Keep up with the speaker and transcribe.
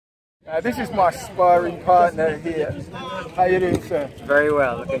This is my sparring partner here. How you doing, sir? Very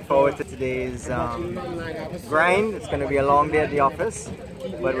well. Looking forward to today's grind. It's going to be a long day at the office,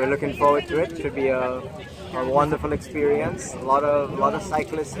 but we're looking forward to it. Should be a wonderful experience. A lot of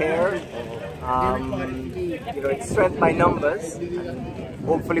cyclists here. You know, it's strength by numbers.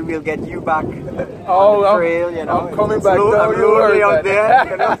 Hopefully, we'll get you back on the trail. You know, I'm coming back. I'm lonely out there.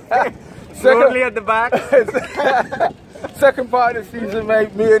 You know, slowly at the back. Second part of the season,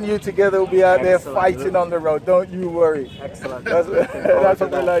 mate, me and you together will be out there fighting on the road. Don't you worry. Excellent. That's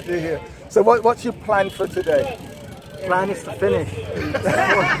what we like to hear. So what's your plan for today? Plan is to finish.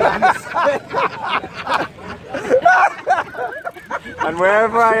 And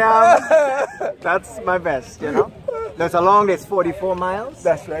wherever I am, that's my best, you know. There's a long day, it's 44 miles.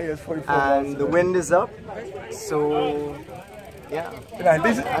 That's right, it's 44 miles. And the wind is up, so yeah. Now,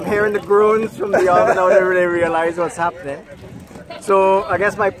 I'm hearing the groans from the oven now they really realize what's happening. So I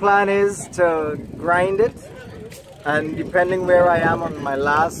guess my plan is to grind it, and depending where I am on my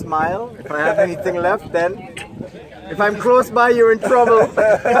last mile, if I have anything left, then if I'm close by, you're in trouble.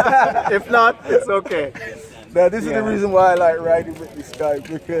 If not, it's okay. Now this is the reason why I like riding with this guy,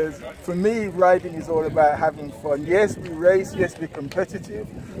 because for me riding is all about having fun. Yes, we race, yes, we're competitive,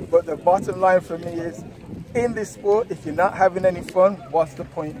 but the bottom line for me is, in this sport, if you're not having any fun, what's the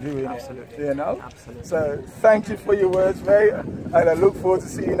point doing it? You know? Absolutely. So thank you for your words, mate, and I look forward to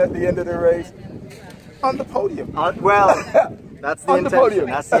seeing you at the end of the race on the podium. Well, that's the intention.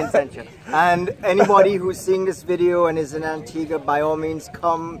 That's the intention. And anybody who's seeing this video and is in Antigua, by all means,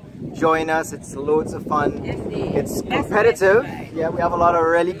 come join us. It's loads of fun. It's competitive. Yeah, we have a lot of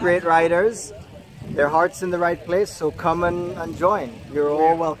really great riders. Their heart's in the right place, so come and join. You're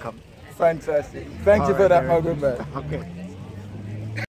all welcome. Fantastic. Thank you for that, my good man. Okay.